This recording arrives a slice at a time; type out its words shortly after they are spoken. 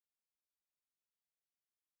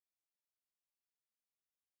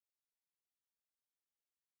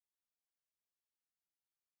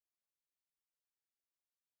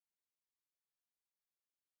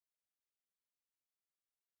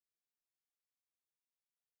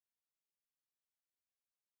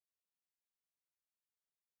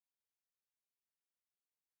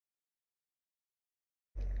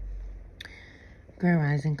Grand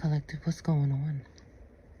Rising Collective, what's going on?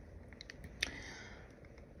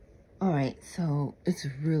 Alright, so it's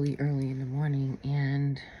really early in the morning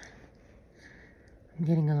and I'm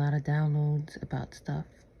getting a lot of downloads about stuff.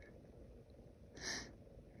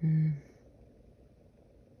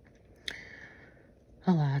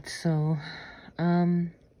 A lot, so I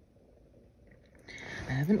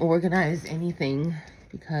haven't organized anything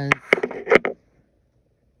because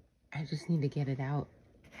I just need to get it out,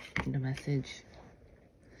 the message.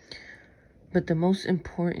 But the most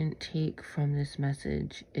important take from this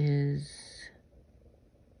message is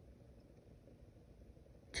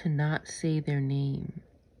to not say their name.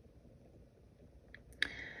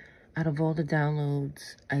 Out of all the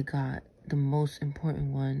downloads I got, the most important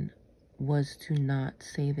one was to not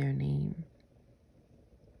say their name.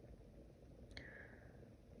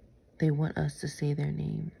 They want us to say their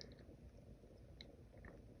name.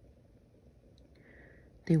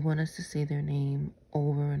 They want us to say their name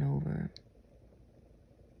over and over.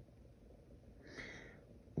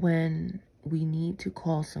 When we need to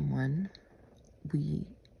call someone, we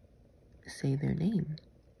say their name.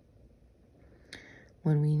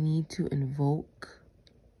 When we need to invoke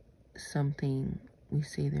something, we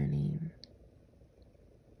say their name.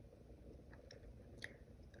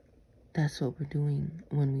 That's what we're doing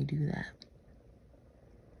when we do that.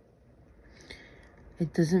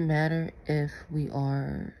 It doesn't matter if we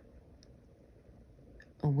are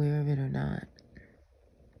aware of it or not.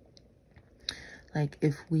 Like,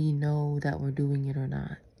 if we know that we're doing it or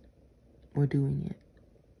not, we're doing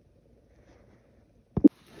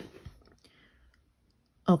it.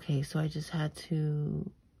 Okay, so I just had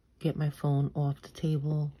to get my phone off the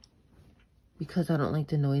table because I don't like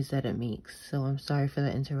the noise that it makes. So I'm sorry for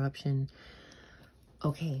that interruption.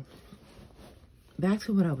 Okay, back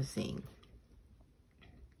to what I was saying.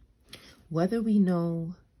 Whether we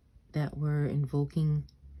know that we're invoking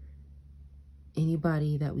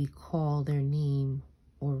anybody that we call their name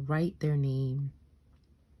or write their name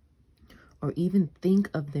or even think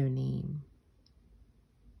of their name,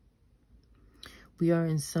 we are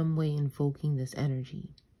in some way invoking this energy.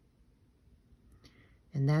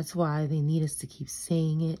 And that's why they need us to keep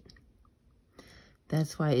saying it.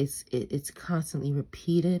 That's why it's constantly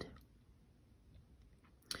repeated.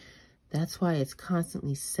 That's why it's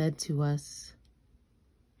constantly said to us.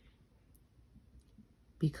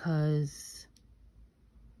 Because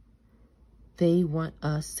they want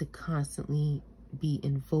us to constantly be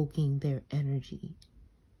invoking their energy.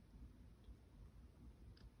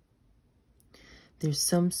 There's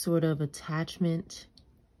some sort of attachment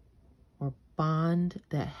or bond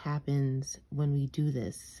that happens when we do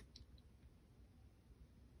this.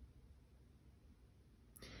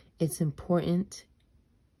 It's important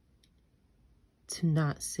to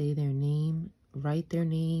not say their name, write their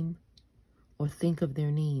name, or think of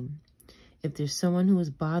their name. If there's someone who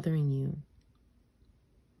is bothering you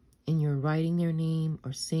and you're writing their name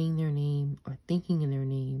or saying their name or thinking in their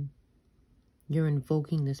name, you're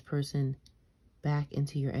invoking this person back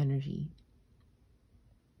into your energy.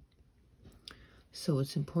 So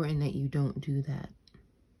it's important that you don't do that.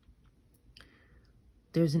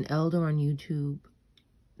 There's an elder on YouTube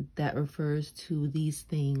that refers to these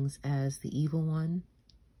things as the evil one.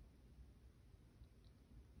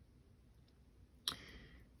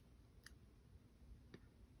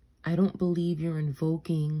 I don't believe you're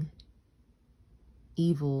invoking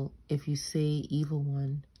evil if you say evil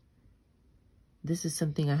one. This is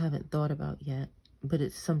something I haven't thought about yet, but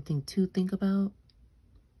it's something to think about.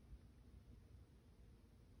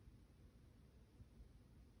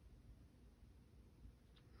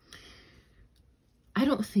 I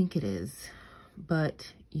don't think it is,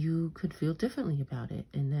 but you could feel differently about it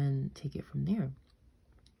and then take it from there.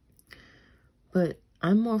 But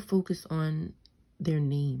I'm more focused on their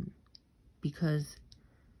name because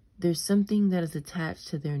there's something that is attached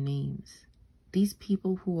to their names. These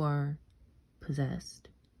people who are possessed,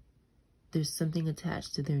 there's something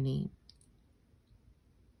attached to their name.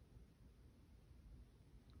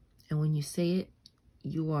 And when you say it,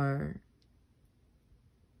 you are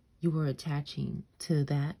attaching to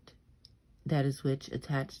that is which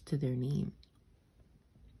attached to their name.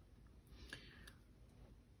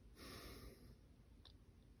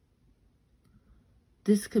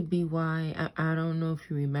 This could be why, I don't know if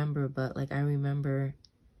you remember, but like I remember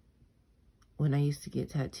when I used to get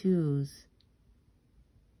tattoos,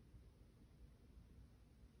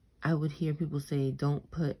 I would hear people say, don't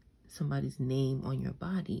put somebody's name on your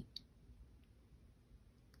body.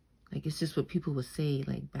 Like, it's just what people would say,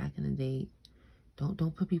 like, back in the day.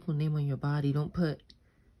 Don't put people's name on your body. Don't put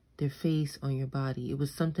their face on your body. It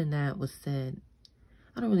was something that was said.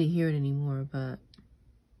 I don't really hear it anymore, but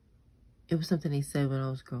it was something they said when I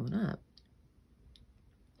was growing up.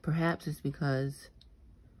 Perhaps it's because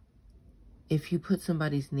if you put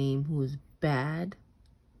somebody's name who is bad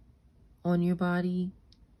on your body,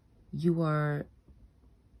 you are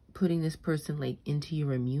putting this person like into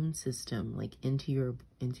your immune system, like into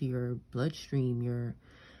your bloodstream.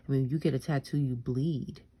 I mean, you get a tattoo, you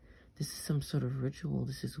bleed. This is some sort of ritual.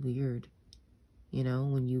 This is weird. You know,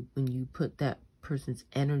 when you put that person's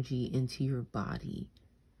energy into your body.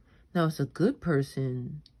 Now, it's a good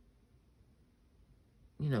person,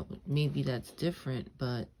 you know, maybe that's different,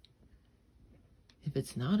 but if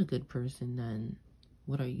it's not a good person, then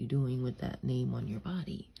what are you doing with that name on your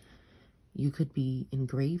body? You could be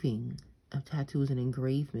engraving. A tattoo is an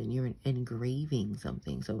engravement. You're engraving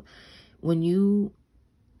something. So when you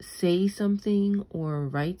say something or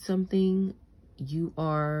write something, you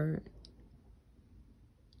are...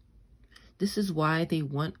 This is why they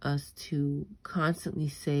want us to constantly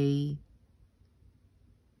say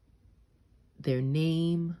their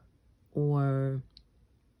name or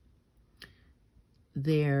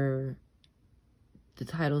the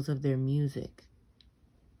titles of their music,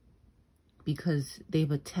 because they've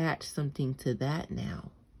attached something to that now,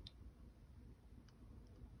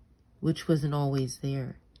 which wasn't always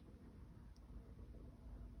there.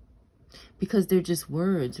 Because they're just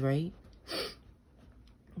words, right?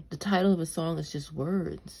 The title of a song is just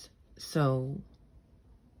words. So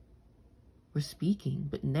we're speaking,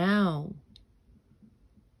 but now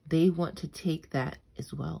they want to take that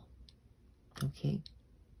as well. Okay?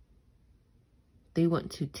 They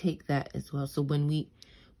want to take that as well. So when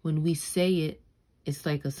we say it, it's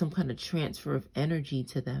like some kind of transfer of energy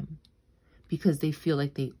to them, because they feel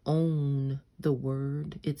like they own the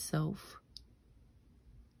word itself.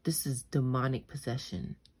 This is demonic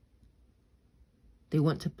possession. They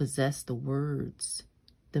want to possess the words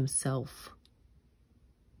themselves.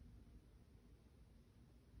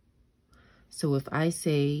 So if I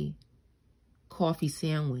say coffee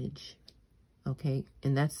sandwich, okay,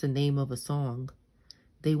 and that's the name of a song,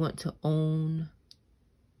 they want to own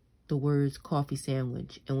the words coffee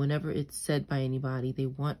sandwich. And whenever it's said by anybody, they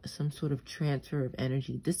want some sort of transfer of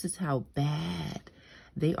energy. This is how bad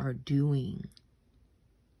they are doing.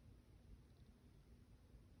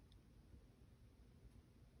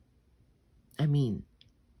 I mean,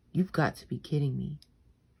 you've got to be kidding me.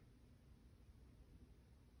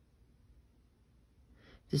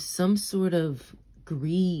 There's some sort of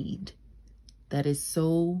greed that is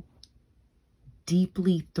so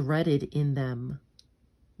deeply threaded in them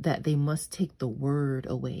that they must take the word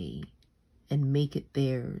away and make it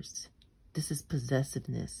theirs. This is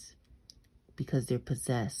possessiveness, because they're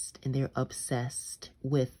possessed and they're obsessed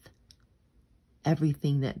with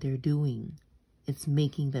everything that they're doing. It's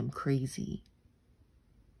making them crazy.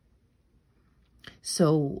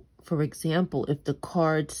 So, for example, if the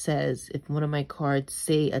card says, if one of my cards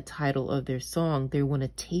say a title of their song, they want to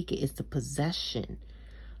take it. It's the possession.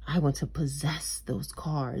 I want to possess those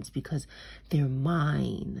cards because they're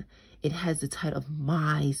mine. It has the title of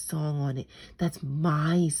my song on it. That's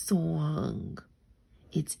my song.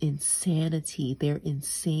 It's insanity. They're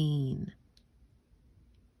insane.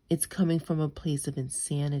 It's coming from a place of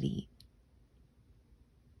insanity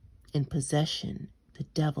and possession. The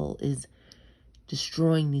devil is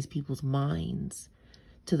destroying these people's minds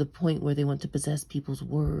to the point where they want to possess people's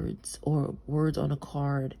words or words on a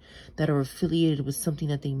card that are affiliated with something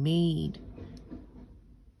that they made.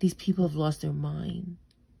 These people have lost their mind.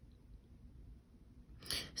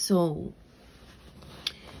 So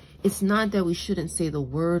it's not that we shouldn't say the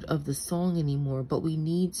word of the song anymore, but we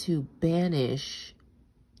need to banish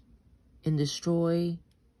and destroy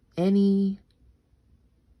anything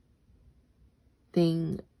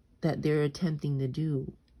that they're attempting to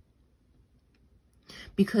do.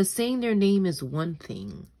 Because saying their name is one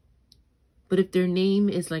thing, but if their name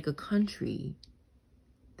is like a country,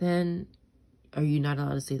 then are you not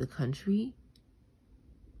allowed to say the country?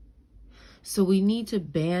 So we need to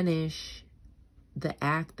banish the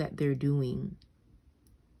act that they're doing.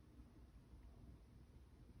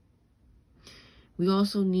 We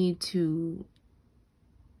also need to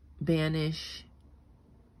banish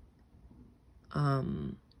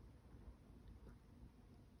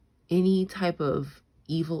any type of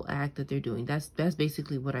evil act that they're doing. That's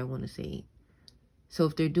basically what I want to say. So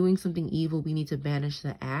if they're doing something evil, we need to banish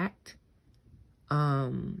the act.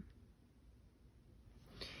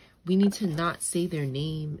 We need to not say their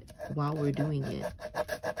name while we're doing it.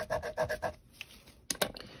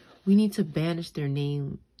 We need to banish their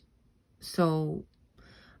name. So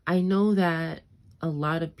I know that a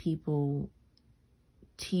lot of people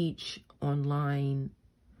teach online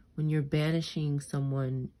when you're banishing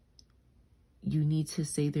someone, you need to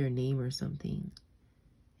say their name or something.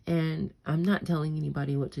 And I'm not telling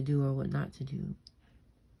anybody what to do or what not to do.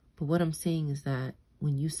 But what I'm saying is that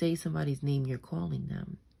when you say somebody's name, you're calling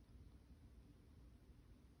them.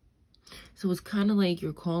 So it's kind of like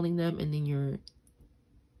you're calling them and then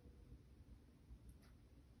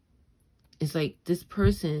it's like this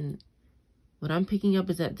person, what I'm picking up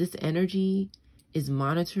is that this energy is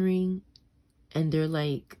monitoring, and they're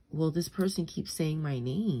like, well, this person keeps saying my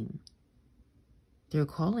name. They're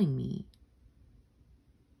calling me.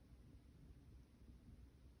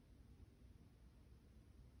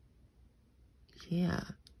 Yeah.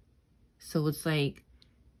 So it's like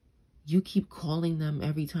you keep calling them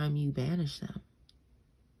every time you banish them.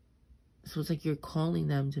 So it's like you're calling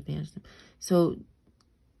them to banish them. So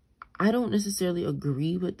I don't necessarily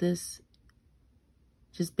agree with this,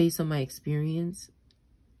 just based on my experience.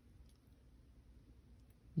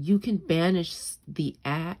 You can banish the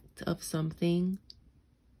act of something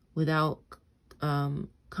without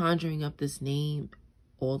conjuring up this name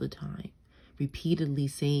all the time, repeatedly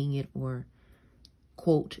saying it, or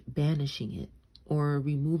quote, banishing it, or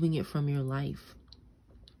removing it from your life.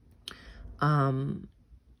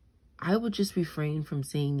 I would just refrain from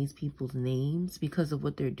saying these people's names because of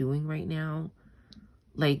what they're doing right now.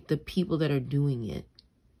 Like the people that are doing it.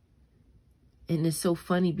 And it's so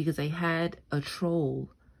funny because I had a troll,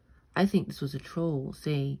 I think this was a troll,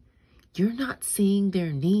 say, you're not saying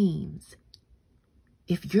their names.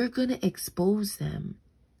 If you're going to expose them,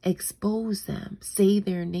 say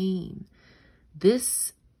their name.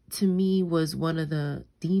 This, to me, was one of the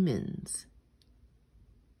demons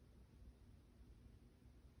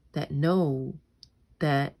that know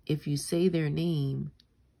that if you say their name,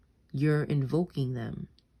 you're invoking them.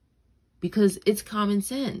 Because it's common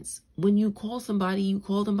sense. When you call somebody, you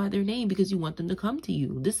call them by their name because you want them to come to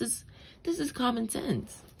you. This is common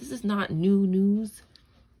sense. This is not new news.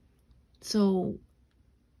 So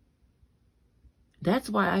that's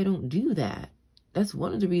why I don't do that. That's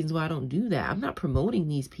one of the reasons why I don't do that. I'm not promoting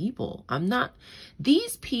these people.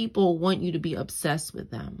 These people want you to be obsessed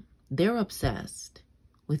with them. They're obsessed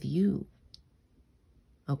with you.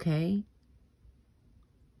 Okay?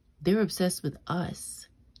 They're obsessed with us.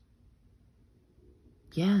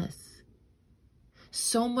 Yes.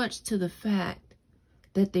 So much to the fact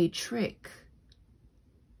that they trick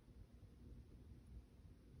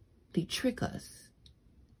us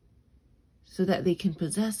so that they can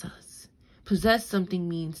possess us. Possess something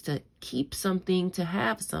means to keep something, to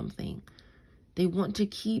have something. They want to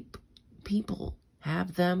keep people,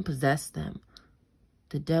 have them, possess them.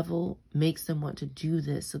 The devil makes them want to do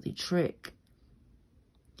this, so they trick.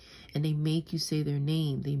 And they make you say their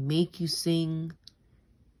name. They make you sing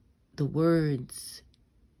the words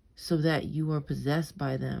so that you are possessed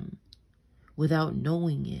by them without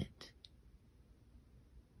knowing it.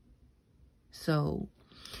 So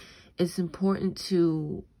it's important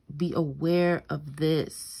to be aware of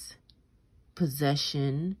this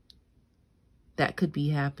possession that could be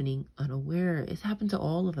happening unaware. It's happened to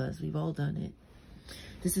all of us. We've all done it.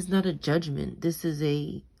 This is not a judgment. This is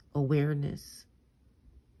a awareness.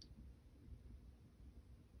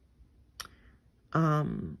 What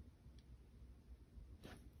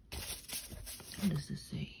does this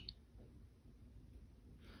say?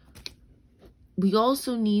 We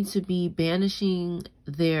also need to be banishing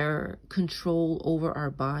their control over our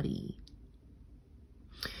body.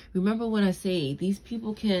 Remember what I say, these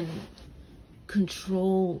people can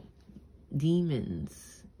control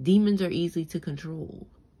demons. Demons are easy to control.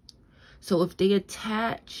 So if they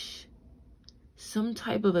attach some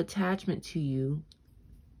type of attachment to you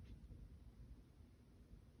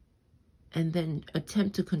and then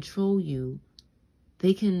attempt to control you,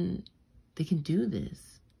 they can do this.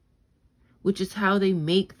 Which is how they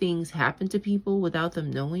make things happen to people without them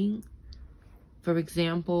knowing. For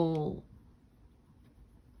example,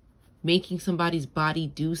 making somebody's body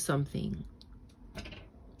do something.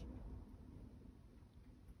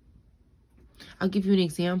 I'll give you an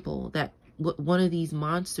example that what one of these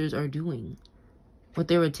monsters are doing, what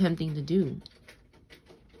they're attempting to do.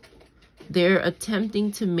 They're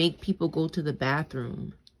attempting to make people go to the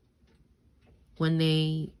bathroom when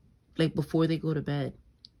they, like before they go to bed.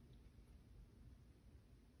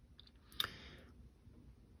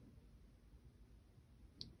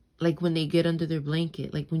 Like when they get under their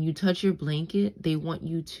blanket, like when you touch your blanket, they want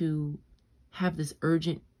you to have this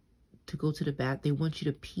urgent to go to the bath. They want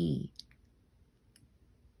you to pee.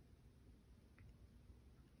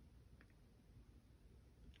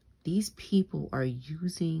 These people are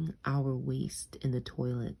using our waste in the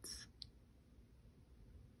toilets.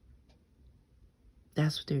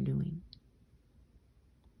 That's what they're doing.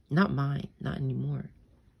 Not mine. Not anymore.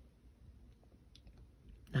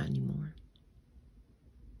 Not anymore.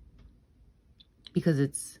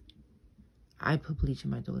 Because I put bleach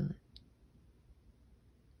in my toilet.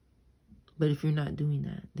 But if you're not doing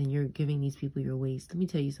that, then you're giving these people your waste. Let me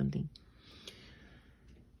tell you something.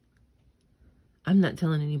 I'm not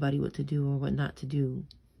telling anybody what to do or what not to do.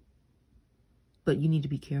 But you need to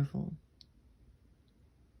be careful.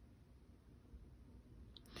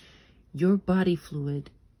 Your body fluid,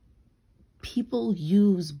 people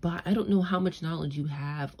use, I don't know how much knowledge you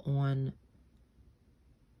have on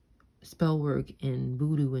spell work and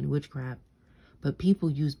voodoo and witchcraft, but people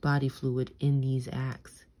use body fluid in these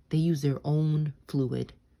acts. They use their own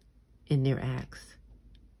fluid in their acts.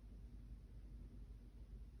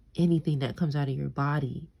 Anything that comes out of your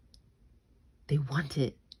body, they want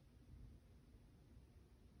it.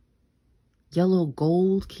 Yellow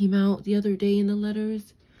gold came out the other day in the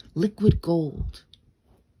letters. Liquid gold.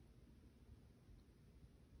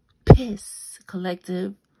 Piss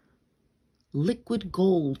collective. Liquid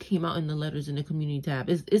gold came out in the letters in the community tab.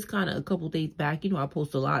 It's kind of a couple days back. You know, I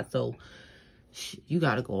post a lot, so you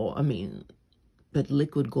gotta go. I mean, but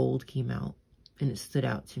liquid gold came out and it stood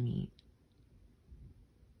out to me.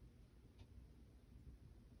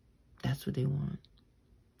 That's what they want.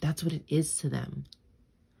 That's what it is to them.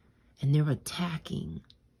 And they're attacking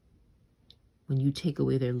when you take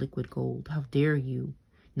away their liquid gold. How dare you?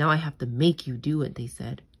 Now I have to make you do it, they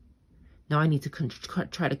said. Now I need to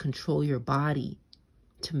try to control your body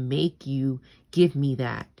to make you give me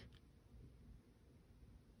that.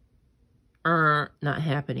 Not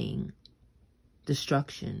happening.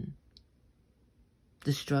 Destruction.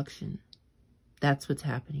 Destruction. That's what's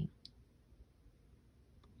happening.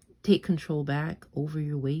 Take control back over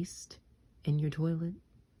your waste and your toilet.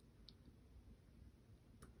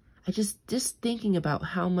 I just thinking about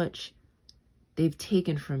how much they've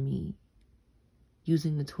taken from me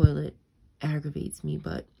using the toilet aggravates me,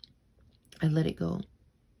 but I let it go.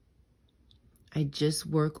 I just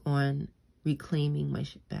work on reclaiming my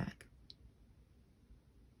shit back.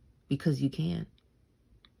 Because you can.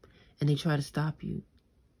 And they try to stop you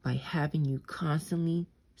by having you constantly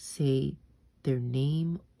say their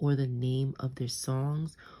name or the name of their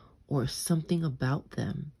songs or something about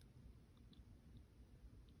them.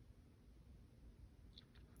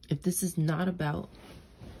 If this is not about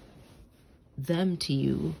them to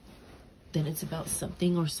you, then it's about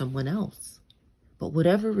something or someone else. But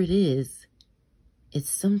whatever it is, it's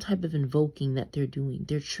some type of invoking that they're doing.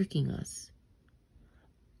 They're tricking us.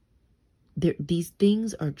 These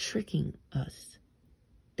things are tricking us.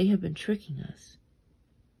 They have been tricking us.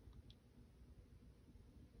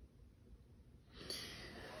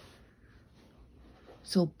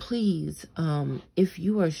 So please, if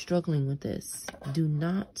you are struggling with this, do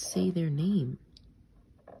not say their name.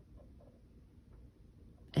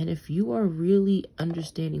 And if you are really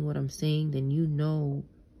understanding what I'm saying, then you know,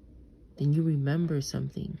 then you remember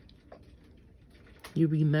something. You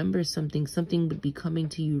remember something. Something would be coming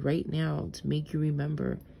to you right now to make you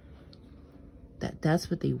remember that that's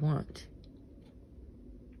what they want.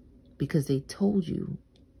 Because they told you.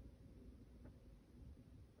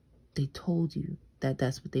 They told you that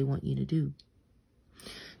that's what they want you to do.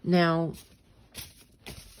 Now,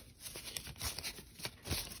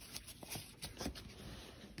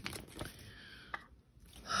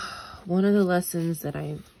 one of the lessons that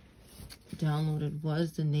I've downloaded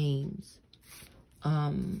was the names.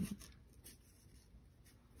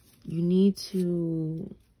 You need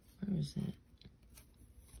to, where is it?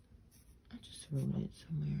 I just wrote it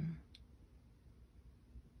somewhere.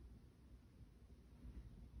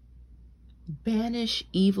 Banish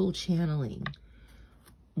evil channeling.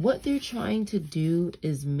 What they're trying to do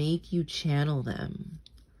is make you channel them.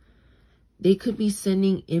 They could be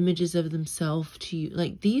sending images of themselves to you.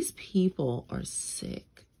 Like, these people are sick.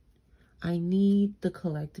 I need the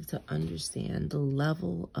collective to understand the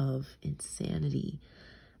level of insanity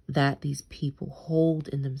that these people hold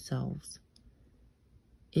in themselves.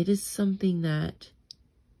 It is something that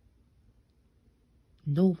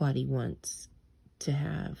nobody wants to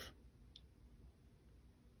have.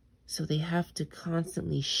 So they have to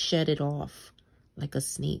constantly shed it off like a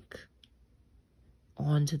snake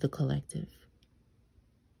onto the collective.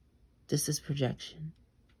 This is projection.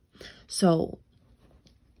 So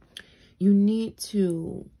you need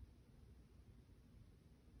to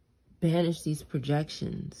banish these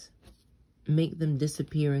projections, make them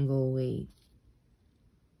disappear and go away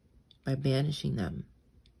by banishing them.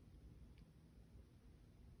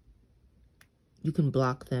 You can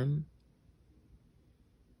block them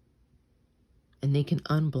and they can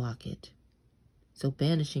unblock it. So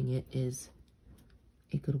banishing it is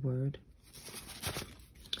a good word.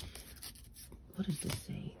 What does this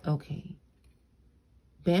say? Okay.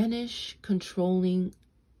 Banish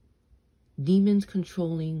demons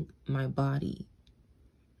controlling my body.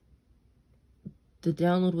 The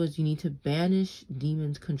download was you need to banish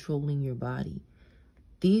demons controlling your body.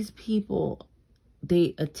 These people,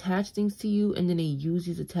 they attach things to you and then they use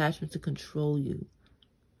these attachments to control you.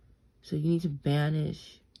 So you need to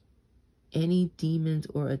banish any demons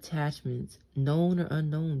or attachments, known or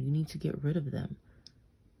unknown. You need to get rid of them.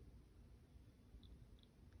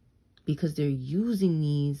 Because they're using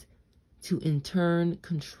these to in turn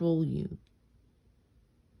control you.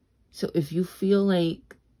 So if you feel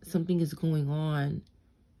like something is going on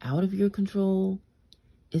out of your control,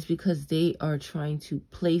 it's because they are trying to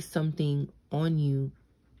place something on you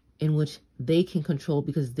in which they can control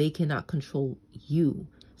because they cannot control you.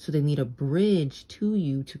 So they need a bridge to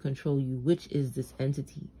you to control you, which is this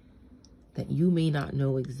entity that you may not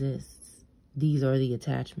know exists. These are the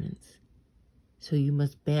attachments. So you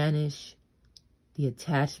must banish the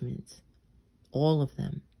attachments, all of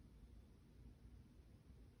them,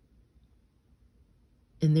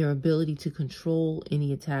 and their ability to control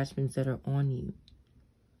any attachments that are on you.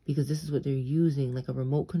 Because this is what they're using, like a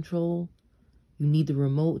remote control. You need the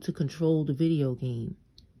remote to control the video game.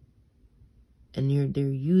 And they're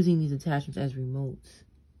using these attachments as remotes.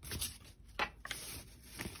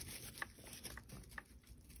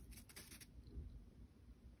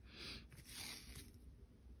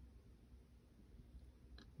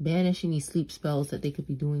 Banish any sleep spells that they could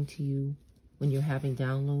be doing to you when you're having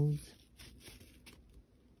downloads.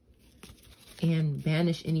 And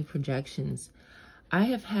banish any projections. I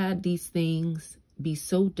have had these things be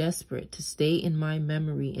so desperate to stay in my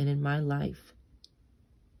memory and in my life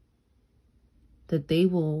that they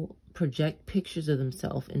will project pictures of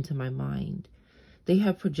themselves into my mind. They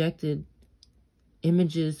have projected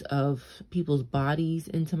images of people's bodies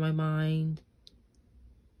into my mind.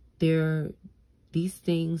 These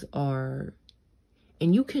things are,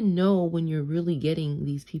 and you can know when you're really getting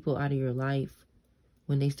these people out of your life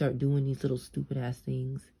when they start doing these little stupid ass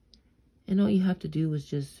things. And all you have to do is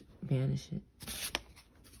just banish it.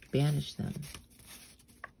 Banish them.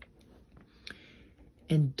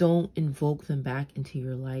 And don't invoke them back into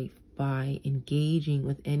your life by engaging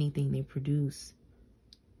with anything they produce.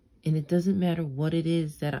 And it doesn't matter what it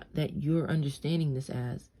is that you're understanding this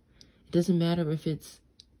as. It doesn't matter if it's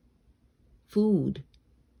food.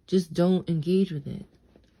 Just don't engage with it.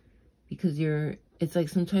 Because it's like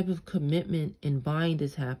some type of commitment and bind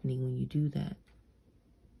is happening when you do that.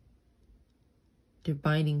 They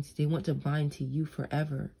want to bind to you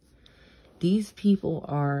forever. These people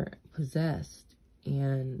are possessed.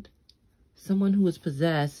 And someone who is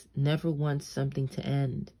possessed never wants something to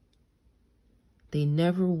end. They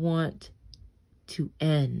never want to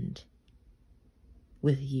end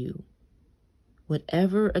with you.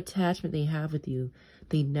 Whatever attachment they have with you,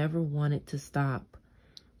 they never want it to stop.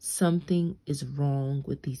 Something is wrong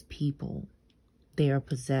with these people. They are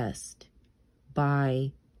possessed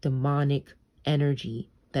by demonic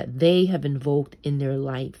energy that they have invoked in their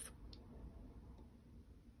life.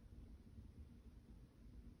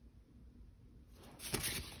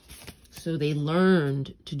 So they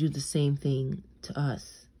learned to do the same thing to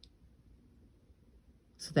us,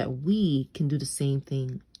 so that we can do the same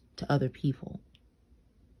thing to other people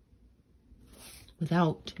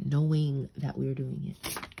without knowing that we're doing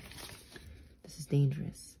it. This is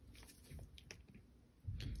dangerous.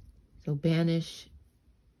 So banish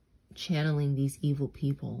channeling these evil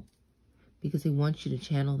people, because they want you to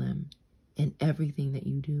channel them in everything that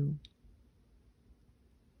you do.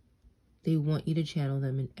 They want you to channel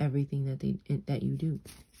them in everything that you do.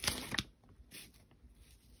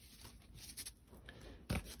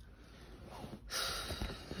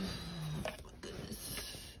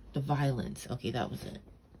 The violence. Okay, that was it.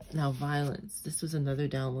 Now, violence. This was another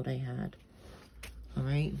download I had. All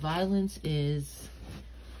right. Violence is,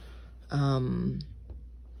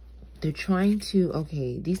 they're trying to,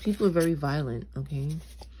 okay, these people are very violent, okay?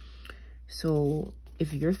 So,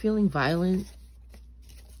 if you're feeling violent,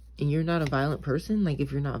 and you're not a violent person, like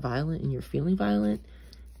if you're not violent and you're feeling violent,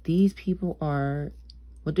 these people are,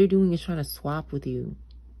 what they're doing is trying to swap with you.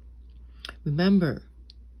 Remember,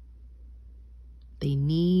 they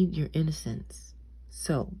need your innocence.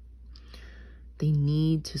 So, they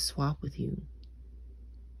need to swap with you.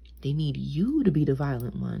 They need you to be the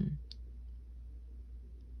violent one.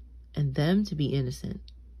 And them to be innocent.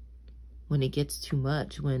 When it gets too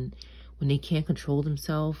much, when they can't control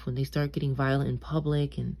themselves, when they start getting violent in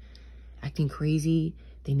public and acting crazy,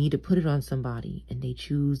 they need to put it on somebody, and they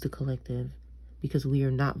choose the collective. because we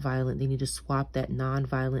are not violent. They need to swap that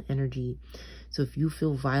non-violent energy. So if you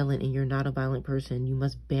feel violent and you're not a violent person, you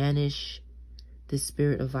must banish this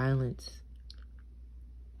spirit of violence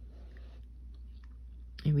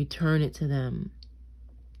and return it to them.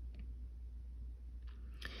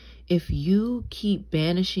 If you keep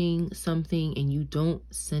banishing something and you don't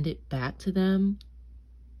send it back to them,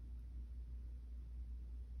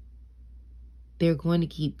 they're going to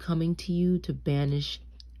keep coming to you to banish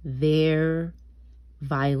their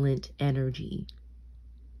violent energy.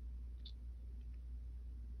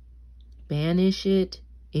 Banish it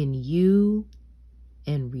in you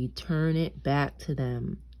and return it back to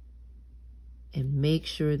them. And make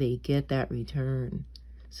sure they get that return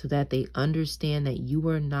so that they understand that you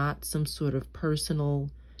are not some sort of personal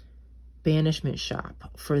banishment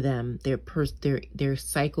shop for them. They're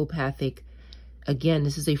psychopathic. Again,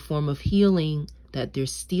 this is a form of healing that they're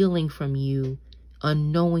stealing from you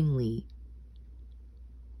unknowingly.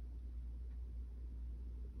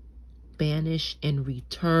 Banish and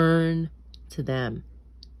return to them.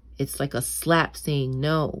 It's like a slap saying,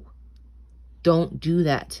 no, don't do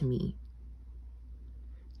that to me.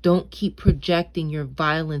 Don't keep projecting your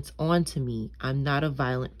violence onto me. I'm not a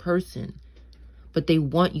violent person. But they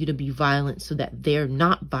want you to be violent so that they're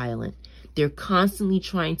not violent. They're constantly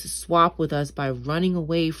trying to swap with us by running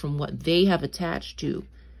away from what they have attached to,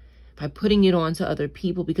 by putting it onto other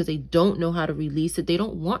people because they don't know how to release it. They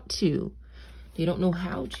don't want to. They don't know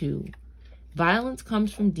how to. Violence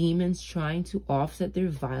comes from demons trying to offset their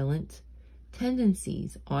violent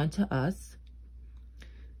tendencies onto us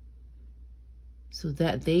so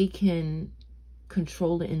that they can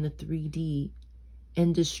control it in the 3D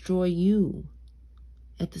and destroy you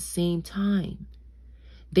at the same time.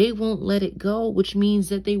 They won't let it go, which means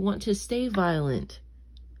that they want to stay violent.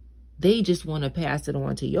 They just want to pass it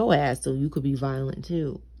on to your ass so you could be violent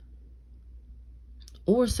too.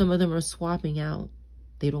 Or some of them are swapping out.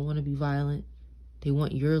 They don't want to be violent. They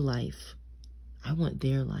want your life. I want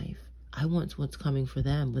their life. I want what's coming for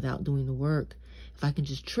them without doing the work. If I can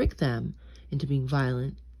just trick them into being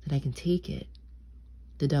violent, then I can take it.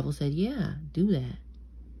 The devil said, yeah, do that.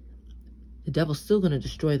 The devil's still going to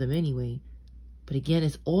destroy them anyway. But again,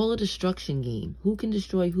 it's all a destruction game. Who can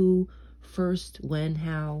destroy who first, when,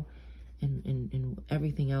 how, and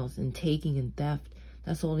everything else. And taking and theft.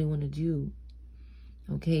 That's all they want to do.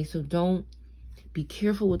 Okay, so don't be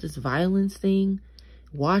careful with this violence thing.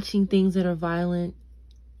 Watching things that are violent.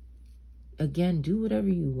 Again, do whatever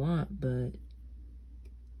you want, but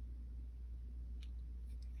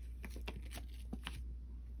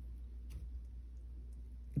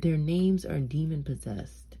their names are demon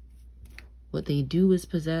possessed. What they do is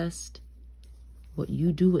possessed. What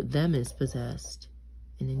you do with them is possessed.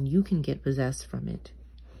 And then you can get possessed from it.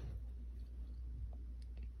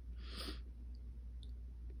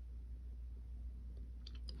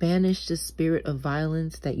 Banish the spirit of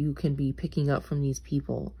violence that you can be picking up from these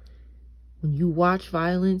people. When you watch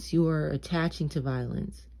violence, you are attaching to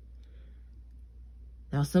violence.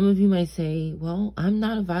 Now, some of you might say, well, I'm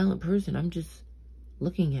not a violent person. I'm just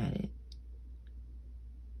looking at it.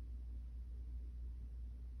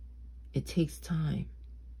 It takes time.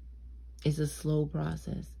 It's a slow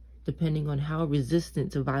process, depending on how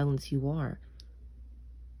resistant to violence you are.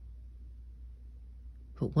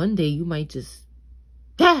 But one day you might just,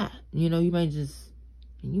 you know, you might just,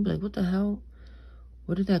 and you be like, what the hell?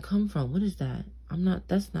 Where did that come from? What is that?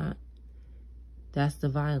 That's the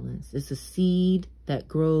violence. It's a seed that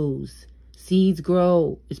grows. Seeds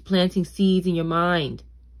grow. It's planting seeds in your mind.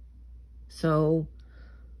 So,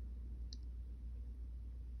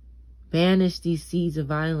 banish these seeds of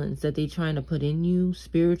violence that they're trying to put in you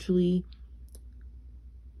spiritually.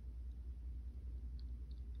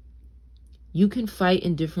 You can fight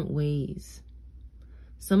in different ways.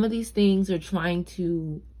 Some of these things are trying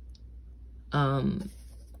to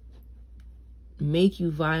make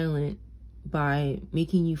you violent by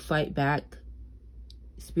making you fight back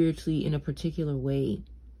spiritually in a particular way.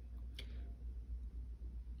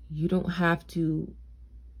 You don't have to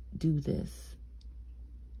do this.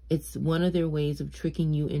 It's one of their ways of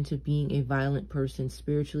tricking you into being a violent person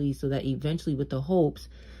spiritually so that eventually with the hopes,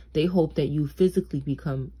 they hope that you physically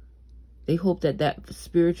become, they hope that that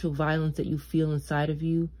spiritual violence that you feel inside of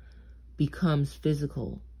you becomes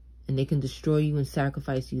physical and they can destroy you and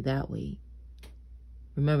sacrifice you that way.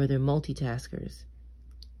 Remember, they're multitaskers.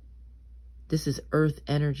 This is earth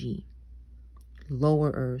energy,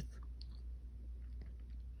 lower earth.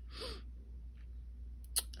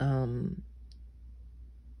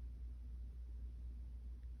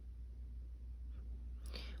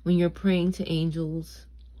 When you're praying to angels,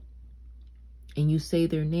 and you say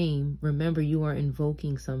their name, remember you are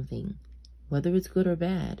invoking something, whether it's good or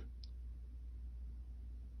bad.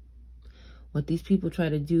 What these people try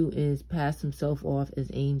to do is pass themselves off as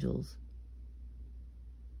angels.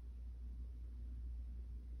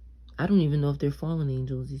 I don't even know if they're fallen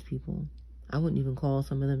angels, these people. I wouldn't even call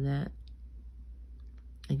some of them that.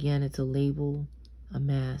 Again, it's a label, a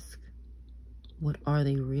mask. What are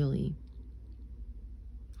they really?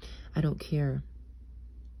 I don't care.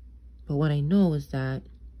 But what I know is that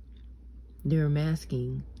they're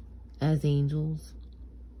masking as angels.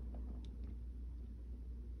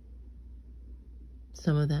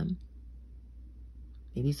 Some of them.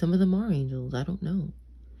 Maybe some of them are angels. I don't know.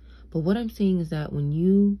 But what I'm saying is that when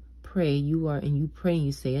you pray, you pray and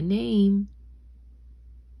you say a name,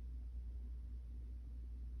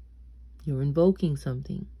 you're invoking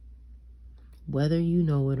something. Whether you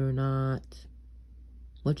know it or not.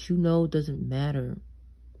 What you know doesn't matter.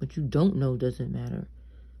 What you don't know doesn't matter.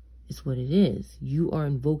 It's what it is. You are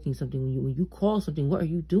invoking something. When you call something, what are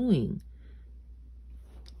you doing?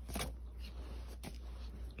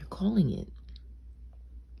 You're calling it.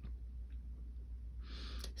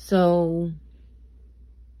 So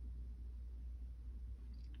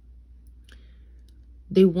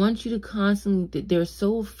they want you to constantly, they're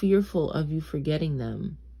so fearful of you forgetting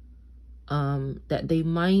them, that they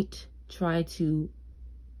might try to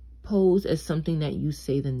pose as something that you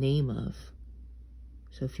say the name of.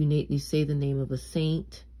 So if you say the name of a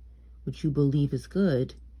saint, which you believe is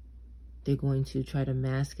good, they're going to try to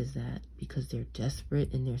mask as that because they're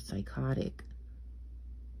desperate and they're psychotic.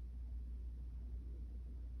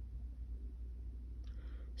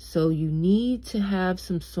 So you need to have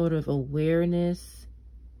some sort of awareness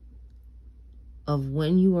of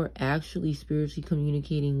when you are actually spiritually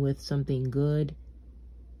communicating with something good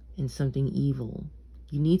and something evil.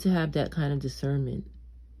 You need to have that kind of discernment.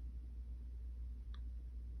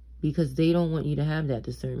 Because they don't want you to have that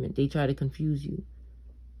discernment. They try to confuse you.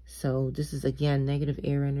 So this is, again, negative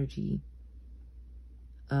air energy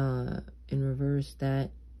in reverse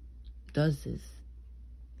that does this.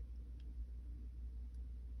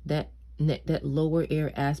 That lower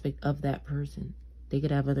air aspect of that person. They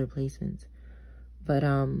could have other placements. But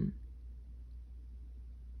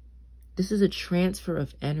this is a transfer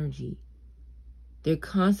of energy. They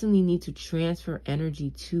constantly need to transfer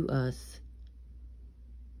energy to us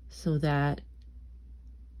so that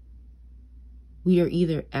we are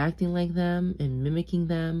either acting like them and mimicking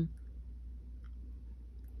them,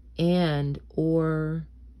 or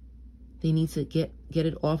they need to get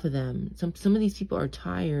it off of them. Some of these people are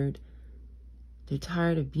tired. They're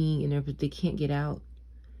tired of being in there, but they can't get out.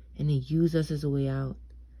 And they use us as a way out.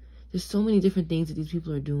 There's so many different things that these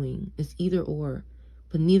people are doing. It's either or,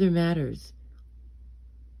 but neither matters.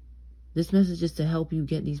 This message is to help you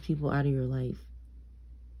get these people out of your life.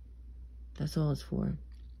 That's all it's for.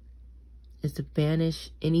 It's to banish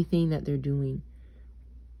anything that they're doing.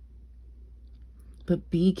 But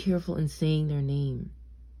be careful in saying their name.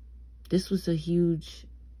 This was a huge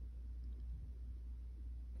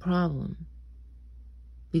problem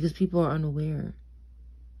because people are unaware.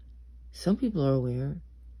 Some people are aware,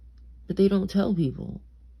 but they don't tell people.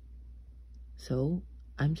 So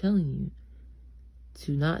I'm telling you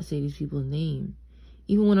to not say these people's name.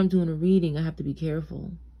 Even when I'm doing a reading, I have to be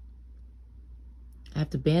careful. I have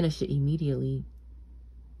to banish it immediately.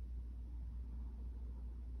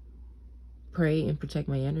 Pray and protect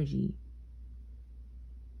my energy.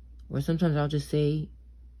 Or sometimes I'll just say,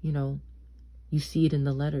 you see it in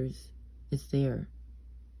the letters. It's there.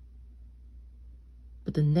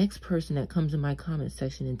 But the next person that comes in my comment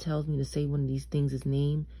section and tells me to say one of these things'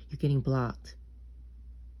 name, you're getting blocked.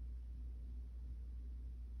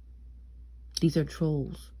 These are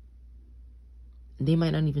trolls. They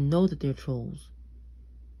might not even know that they're trolls.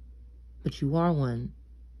 But you are one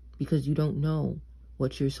because you don't know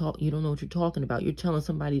what you're talking about. You're telling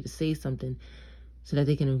somebody to say something so that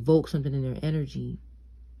they can invoke something in their energy.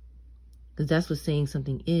 Because that's what saying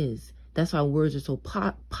something is. That's why words are so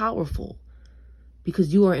powerful.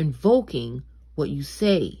 Because you are invoking what you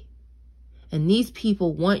say. And these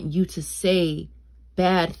people want you to say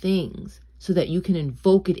bad things so that you can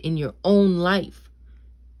invoke it in your own life.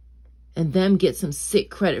 And them get some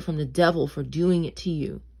sick credit from the devil for doing it to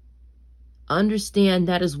you. Understand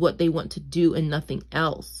that is what they want to do and nothing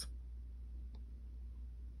else.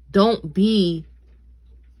 Don't be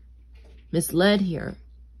misled here.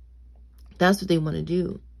 That's what they want to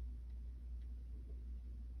do.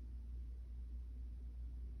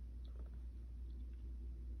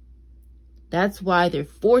 That's why they're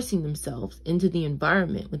forcing themselves into the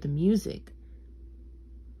environment with the music.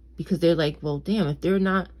 Because they're like, well, damn, if they're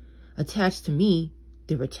not attached to me,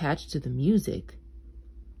 they're attached to the music.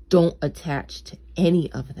 Don't attach to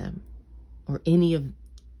any of them or any of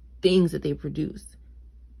things that they produce.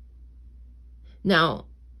 Now,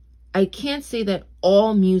 I can't say that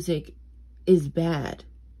all music is bad,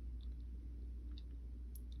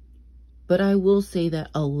 but I will say that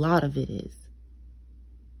a lot of it is.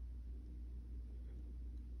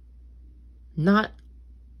 Not,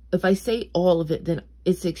 if I say all of it, then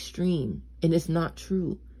it's extreme and it's not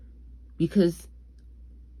true, because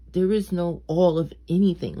there is no all of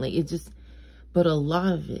anything. Like, it's just, but a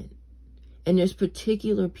lot of it. And there's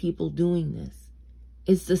particular people doing this.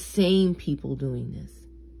 It's the same people doing this.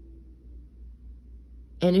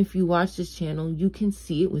 And if you watch this channel, you can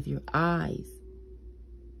see it with your eyes.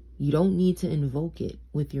 You don't need to invoke it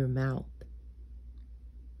with your mouth.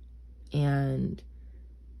 And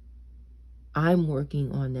I'm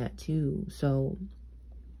working on that too. So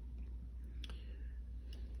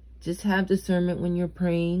just have discernment when you're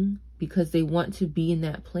praying, because they want to be in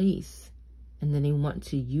that place and then they want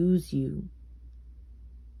to use you.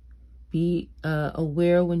 Be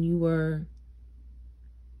aware when you are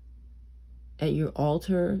at your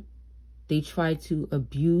altar, they try to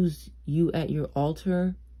abuse you at your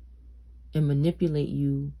altar and manipulate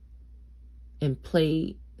you and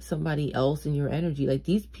play somebody else in your energy. Like,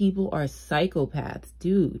 these people are psychopaths,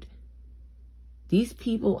 dude. These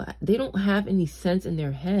people, they don't have any sense in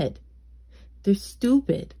their head. They're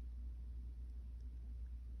stupid.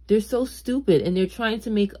 They're so stupid, and they're trying to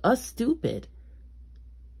make us stupid.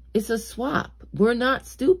 It's a swap. We're not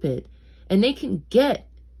stupid. And they can get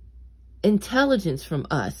intelligence from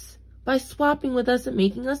us by swapping with us and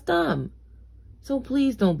making us dumb. So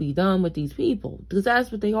please don't be dumb with these people, because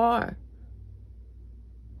that's what they are.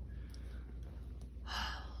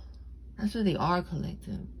 That's what they are,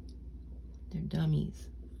 collective. They're dummies.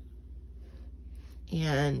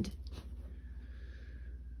 And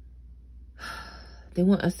they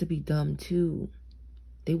want us to be dumb too.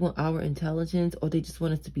 They want our intelligence, or they just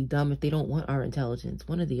want us to be dumb if they don't want our intelligence.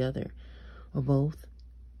 One or the other, or both.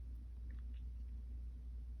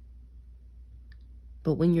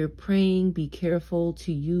 But when you're praying, be careful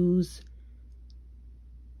to use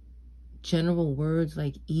general words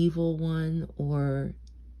like evil one or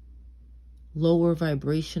lower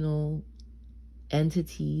vibrational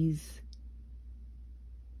entities,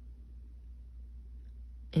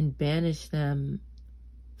 and banish them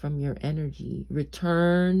from your energy.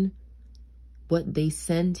 Return what they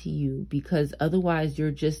send to you, because otherwise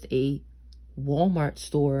you're just a Walmart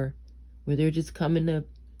store where they're just coming to,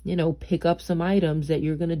 you know, pick up some items that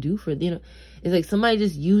you're going to do for, you know, it's like somebody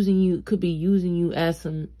just using you, could be using you as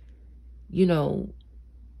some, you know,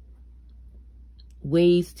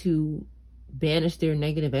 ways to banish their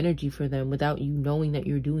negative energy for them without you knowing that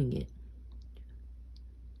you're doing it.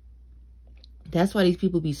 That's why these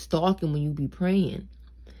people be stalking when you be praying,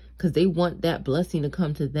 because they want that blessing to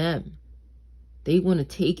come to them. They want to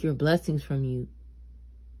take your blessings from you.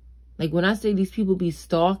 Like, when I say these people be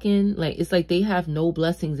stalking, like, it's like they have no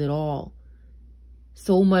blessings at all.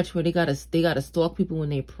 So much where they gotta stalk people when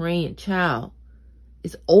they're praying. Child,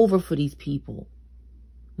 it's over for these people.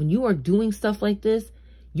 When you are doing stuff like this,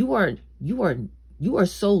 you are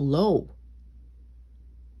so low.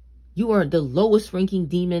 You are the lowest ranking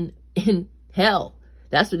demon in hell.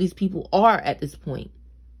 That's what these people are at this point.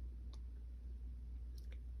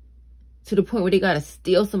 To the point where they gotta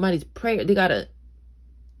steal somebody's prayer. They gotta,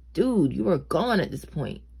 dude, you are gone at this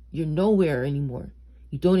point. You're nowhere anymore.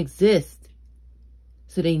 You don't exist.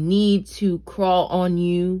 So they need to crawl on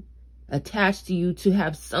you, attach to you to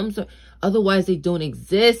have some sort, otherwise they don't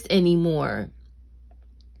exist anymore.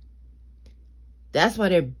 That's why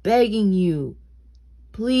they're begging you,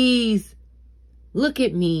 please look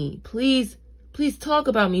at me. Please, please talk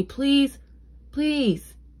about me. Please,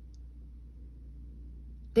 please.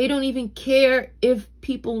 They don't even care if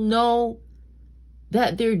people know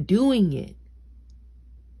that they're doing it.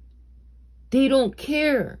 They don't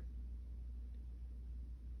care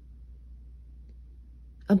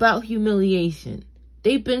about humiliation.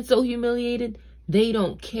 They've been so humiliated, they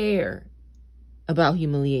don't care about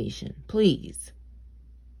humiliation. Please.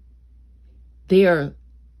 They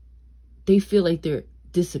feel like they're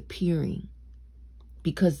disappearing,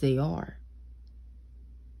 because they are.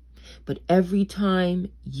 But every time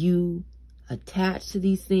you attach to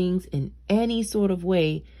these things in any sort of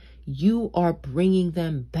way, you are bringing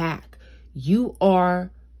them back. You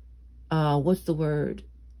are,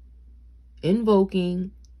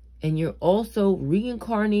 invoking, and you're also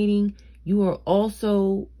reincarnating. You are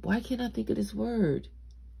also, why can't I think of this word?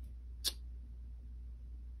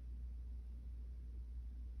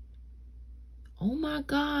 Oh my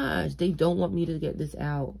gosh, they don't want me to get this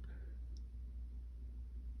out.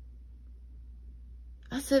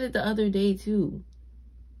 I said it the other day too.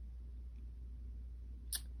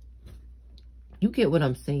 You get what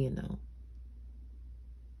I'm saying though.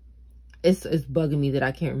 It's bugging me that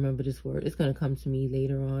I can't remember this word. It's going to come to me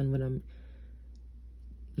later on when I'm,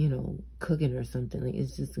 you know, cooking or something. Like,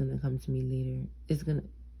 it's just going to come to me later. It's going to,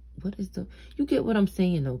 what is the, you get what I'm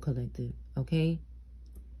saying though, collective, okay?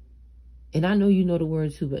 And I know you know the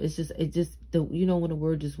word too, but it's just, you know when a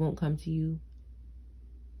word just won't come to you?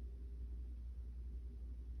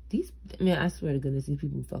 Man, I swear to goodness, these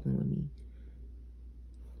people fucking with me.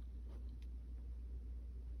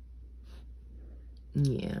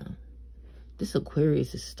 Yeah. This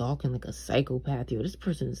Aquarius is stalking like a psychopath, yo. This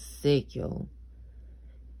person is sick, yo.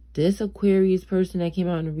 This Aquarius person that came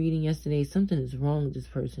out in the reading yesterday, something is wrong with this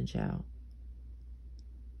person, child.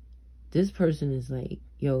 This person is like,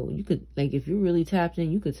 yo, you could, like, if you're really tapped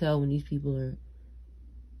in, you could tell when these people are,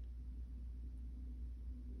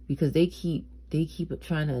 because they keep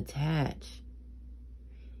trying to attach.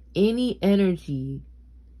 Any energy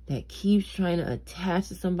that keeps trying to attach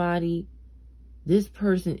to somebody, this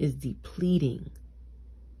person is depleting.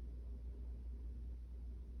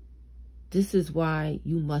 This is why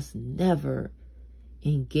you must never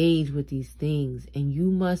engage with these things, and you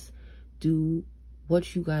must do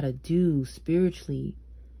what you gotta do spiritually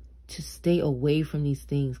to stay away from these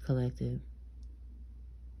things, collective.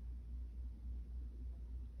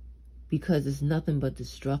 Because it's nothing but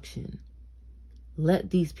destruction. Let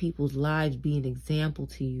these people's lives be an example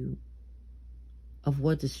to you of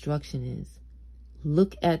what destruction is.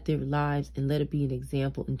 Look at their lives and let it be an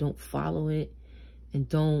example, and don't follow it and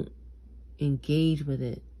don't engage with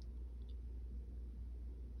it.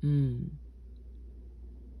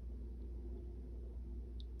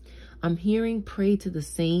 I'm hearing pray to the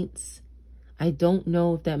saints. I don't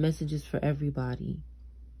know if that message is for everybody.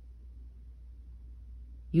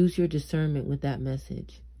 Use your discernment with that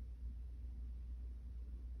message.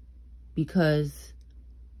 Because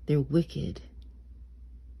they're wicked.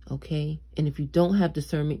 Okay? And if you don't have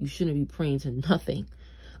discernment, you shouldn't be praying to nothing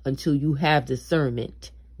until you have discernment.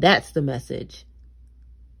 That's the message.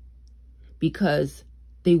 Because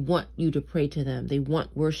they want you to pray to them. They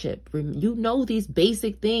want worship. You know these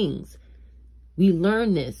basic things. We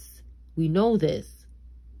learn this. We know this.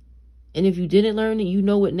 And if you didn't learn it, you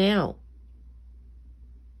know it now.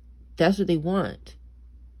 That's what they want.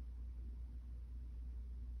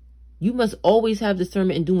 You must always have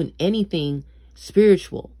discernment in doing anything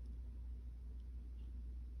spiritual.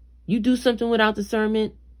 You do something without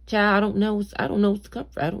discernment, child, I don't know what's to come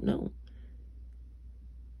for. I don't know.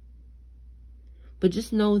 But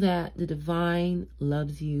just know that the divine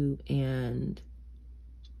loves you, and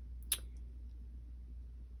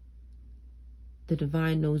the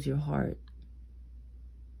divine knows your heart.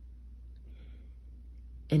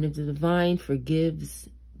 And if the divine forgives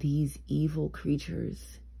these evil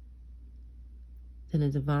creatures, then the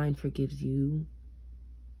divine forgives you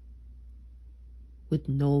with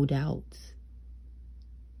no doubts.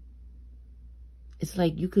 It's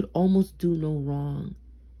like you could almost do no wrong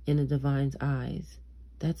in the divine's eyes.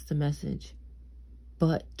 That's the message.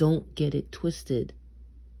 But don't get it twisted.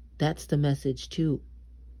 That's the message too.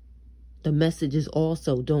 The message is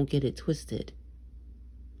also don't get it twisted.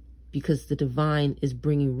 Because the divine is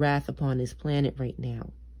bringing wrath upon this planet right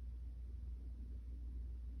now.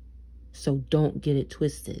 So don't get it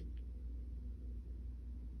twisted.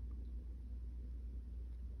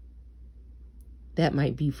 That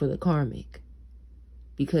might be for the karmic.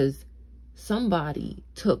 Because somebody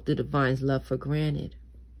took the divine's love for granted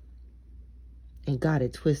and got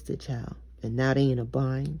it twisted, child. And now they in a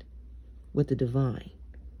bind with the divine.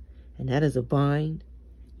 And that is a bind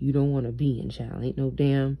you don't want to be in, child. Ain't no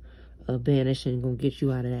damn banishing gonna get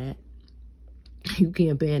you out of that. You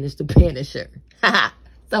can't banish the banisher.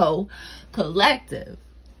 So, collective,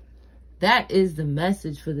 that is the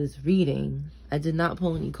message for this reading. I did not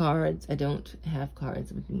pull any cards. I don't have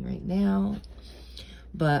cards with me right now.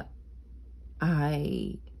 But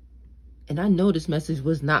I know this message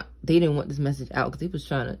was not, they didn't want this message out because they was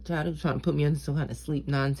trying to put me under some kind of sleep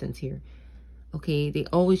nonsense here. Okay, they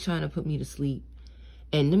always trying to put me to sleep.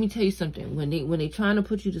 And let me tell you something, when they trying to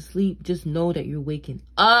put you to sleep, just know that you're waking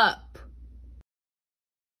up.